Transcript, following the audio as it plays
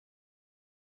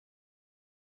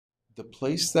The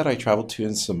place that I traveled to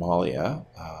in Somalia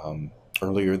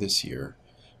earlier this year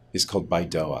is called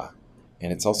Baidoa,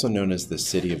 and it's also known as the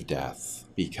City of Death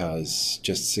because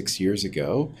just 6 years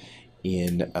ago,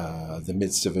 in the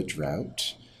midst of a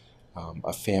drought,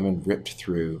 a famine ripped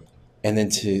through, and then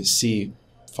to see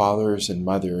fathers and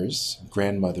mothers,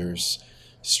 grandmothers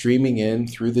streaming in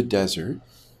through the desert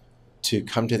to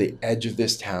come to the edge of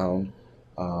this town,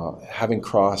 having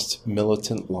crossed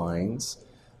militant lines,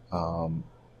 um,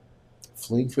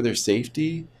 fleeing for their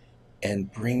safety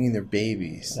and bringing their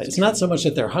babies. It's not so much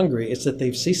that they're hungry, it's that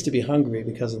they've ceased to be hungry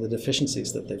because of the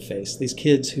deficiencies that they face. These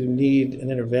kids who need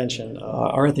an intervention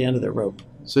are at the end of their rope.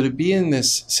 So to be in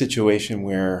this situation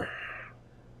where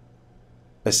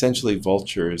essentially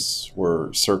vultures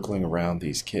were circling around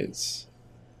these kids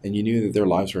and you knew that their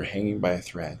lives were hanging by a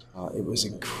thread, it was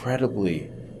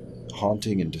incredibly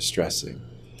haunting and distressing,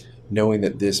 knowing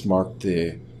that this marked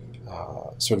the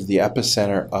sort of the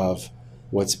epicenter of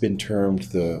what's been termed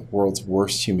the world's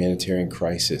worst humanitarian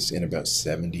crisis in about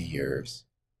 70 years.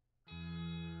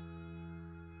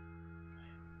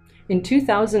 In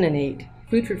 2008,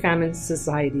 Food for Famine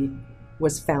Society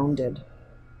was founded.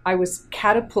 I was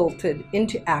catapulted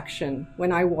into action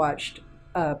when I watched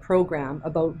a program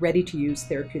about ready-to-use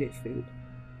therapeutic food.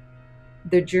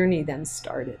 The journey then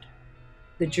started.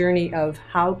 The journey of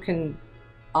how can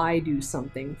I do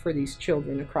something for these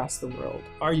children across the world.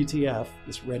 RUTF,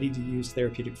 this ready-to-use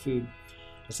therapeutic food,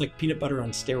 it's like peanut butter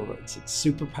on steroids. It's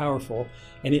super powerful,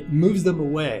 and it moves them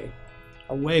away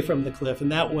from the cliff, and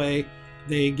that way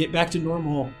they get back to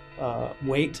normal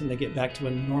weight, and they get back to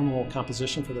a normal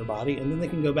composition for their body, and then they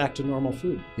can go back to normal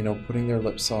food. You know, putting their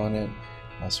lips on it,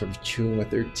 sort of chewing with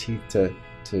their teeth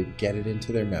to get it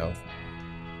into their mouth.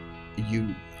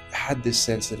 You had this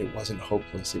sense that it wasn't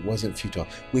hopeless, it wasn't futile.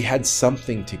 We had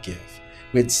something to give.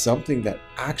 We had something that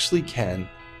actually can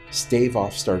stave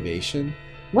off starvation.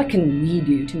 What can we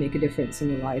do to make a difference in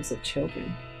the lives of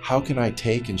children? How can I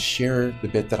take and share the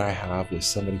bit that I have with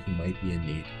somebody who might be in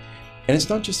need? And it's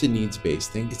not just a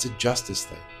needs-based thing, it's a justice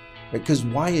thing. Right? Because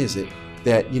why is it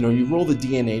that, you roll the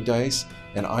DNA dice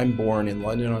and I'm born in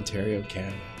London, Ontario,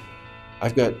 Canada.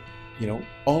 I've got,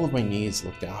 all of my needs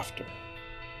looked after.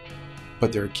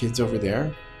 But there are kids over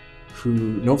there who,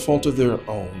 no fault of their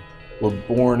own, were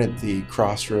born at the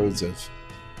crossroads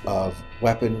of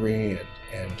weaponry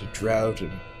and drought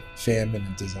and famine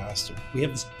and disaster. We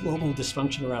have this global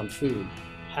dysfunction around food.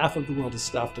 Half of the world is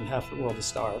stuffed and half of the world is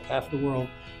starved. Half of the world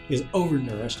is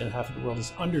overnourished and half of the world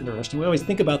is undernourished. And we always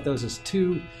think about those as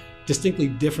two distinctly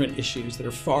different issues that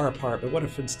are far apart, but what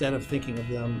if instead of thinking of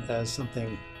them as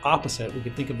something opposite, we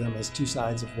could think of them as two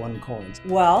sides of one coin?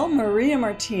 Well, Maria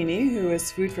Martini, who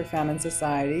is Food for Famine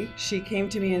Society, she came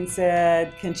to me and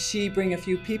said, can she bring a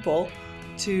few people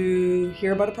to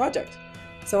hear about a project?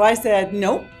 So I said,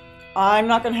 nope, I'm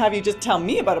not going to have you just tell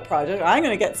me about a project. I'm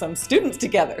going to get some students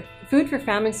together. Food for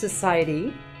Famine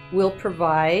Society will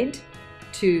provide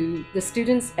to the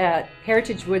students at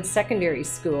Heritage Woods Secondary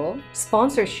School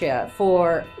sponsorship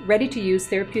for ready-to-use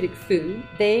therapeutic food.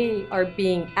 They are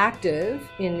being active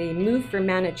in the Move for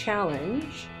Mana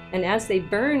Challenge, and as they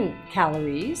burn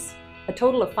calories, a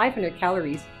total of 500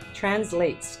 calories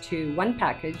translates to one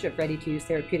package of ready-to-use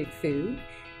therapeutic food,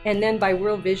 and then by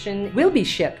World Vision will be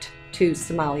shipped to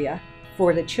Somalia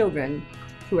for the children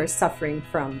who are suffering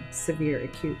from severe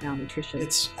acute malnutrition.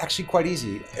 It's actually quite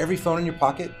easy. Every phone in your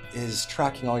pocket is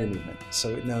tracking all your movement. So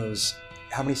it knows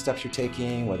how many steps you're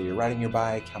taking, whether you're riding your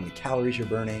bike, how many calories you're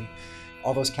burning.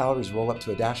 All those calories roll up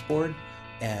to a dashboard,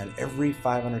 and every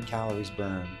 500 calories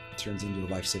burned turns into a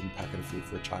life-saving packet of food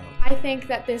for a child. I think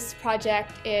that this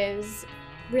project is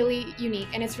really unique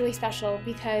and it's really special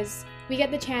because we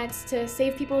get the chance to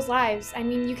save people's lives. I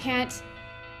mean,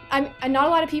 not a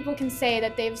lot of people can say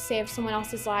that they've saved someone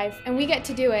else's life, and we get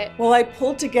to do it. Well, I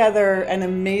pulled together an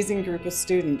amazing group of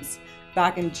students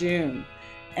back in June,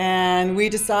 and we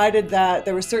decided that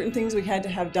there were certain things we had to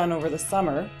have done over the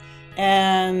summer,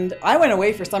 and I went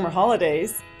away for summer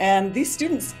holidays, and these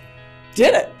students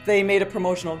did it. They made a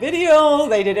promotional video,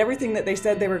 they did everything that they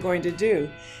said they were going to do.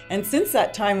 And since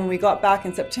that time, when we got back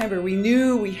in September, we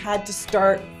knew we had to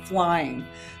start flying.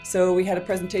 So we had a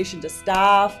presentation to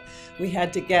staff. We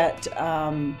had to get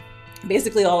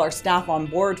basically all our staff on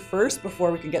board first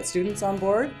before we could get students on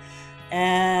board.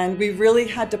 And we really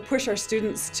had to push our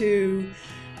students to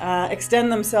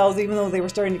extend themselves, even though they were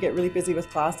starting to get really busy with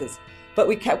classes. But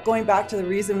we kept going back to the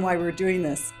reason why we were doing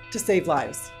this, to save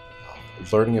lives.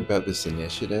 Learning about this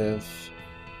initiative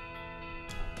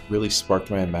really sparked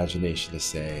my imagination to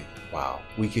say, wow,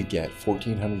 we could get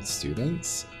 1,400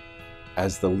 students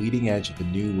as the leading edge of a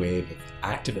new wave of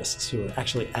Activists who are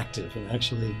actually active and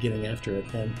actually getting after it.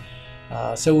 And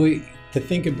To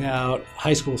think about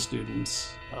high school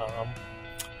students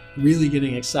really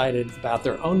getting excited about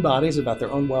their own bodies, about their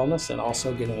own wellness, and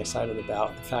also getting excited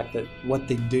about the fact that what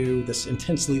they do, this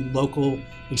intensely local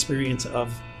experience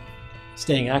of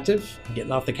staying active,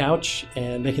 getting off the couch,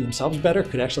 and making themselves better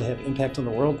could actually have impact on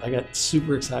the world. I got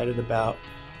super excited about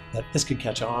that this could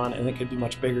catch on, and it could be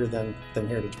much bigger than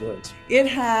Heritage Woods. It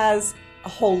has a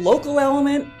whole local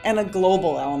element and a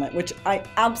global element, which I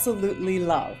absolutely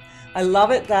love. I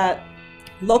love it that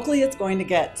locally it's going to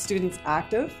get students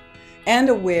active and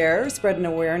aware, spread an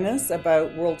awareness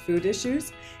about world food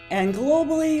issues. And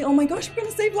globally, oh my gosh, we're going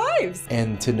to save lives.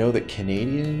 And to know that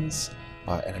Canadians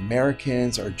and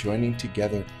Americans are joining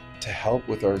together to help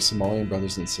with our Somalian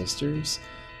brothers and sisters,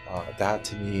 that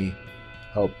to me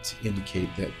helped indicate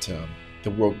that the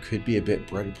world could be a bit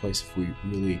brighter place if we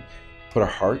really put our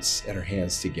hearts and our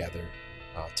hands together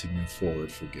to move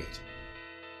forward for good.